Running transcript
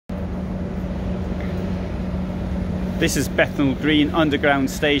This is Bethnal Green Underground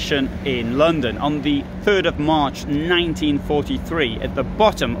Station in London. On the 3rd of March 1943, at the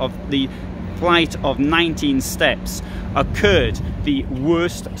bottom of the flight of 19 steps, occurred the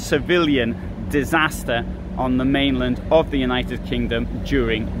worst civilian disaster on the mainland of the United Kingdom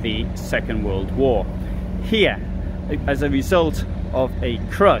during the Second World War. Here, as a result of a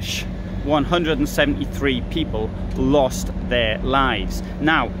crush, 173 people lost their lives.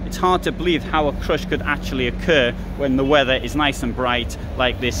 Now, it's hard to believe how a crush could actually occur when the weather is nice and bright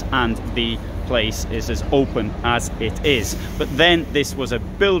like this and the place is as open as it is. But then this was a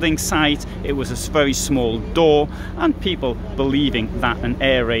building site, it was a very small door, and people, believing that an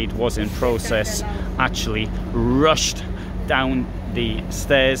air raid was in process, actually rushed down the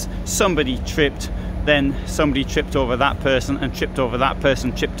stairs. Somebody tripped, then somebody tripped over that person, and tripped over that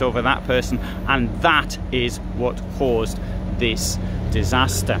person, tripped over that person, and that is what caused this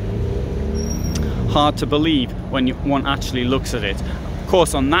disaster. Hard to believe when one actually looks at it. Of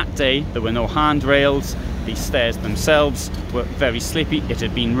course, on that day there were no handrails, the stairs themselves were very slippy, it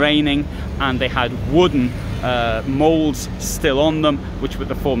had been raining, and they had wooden moulds still on them which were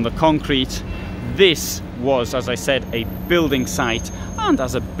to form the concrete. This was, as I said, a building site, and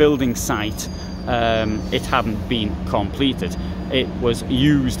as a building site it hadn't been completed. It was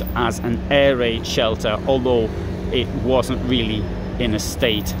used as an air raid shelter, although it wasn't really in a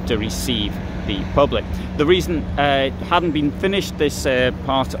state to receive the public. The reason it hadn't been finished, this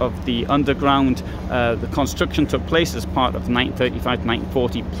part of the underground, the construction took place as part of the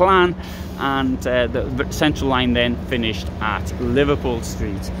 1935-1940 plan, and the central line then finished at Liverpool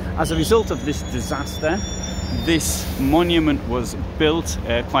Street. As a result of this disaster, this monument was built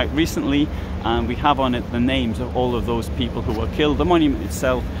quite recently, and we have on it the names of all of those people who were killed. The monument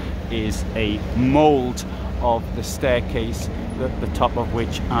itself is a mould of the staircase, at the top of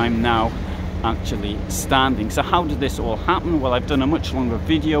which I'm now actually standing. So how did this all happen? Well, I've done a much longer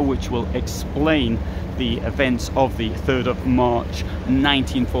video which will explain the events of the 3rd of March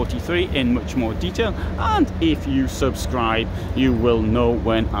 1943 in much more detail, and if you subscribe you will know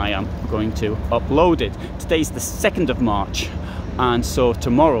when I am going to upload it. Today's the 2nd of March, and so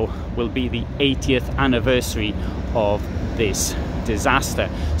tomorrow will be the 80th anniversary of this disaster.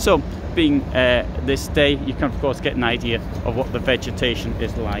 So being this day, you can of course get an idea of what the vegetation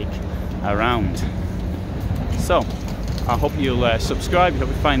is like around. So I hope you'll subscribe. I hope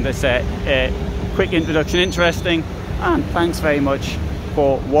you find this quick introduction interesting, and thanks very much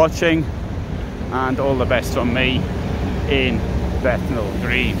for watching, and all the best from me in Bethnal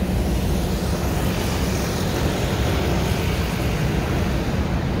Green.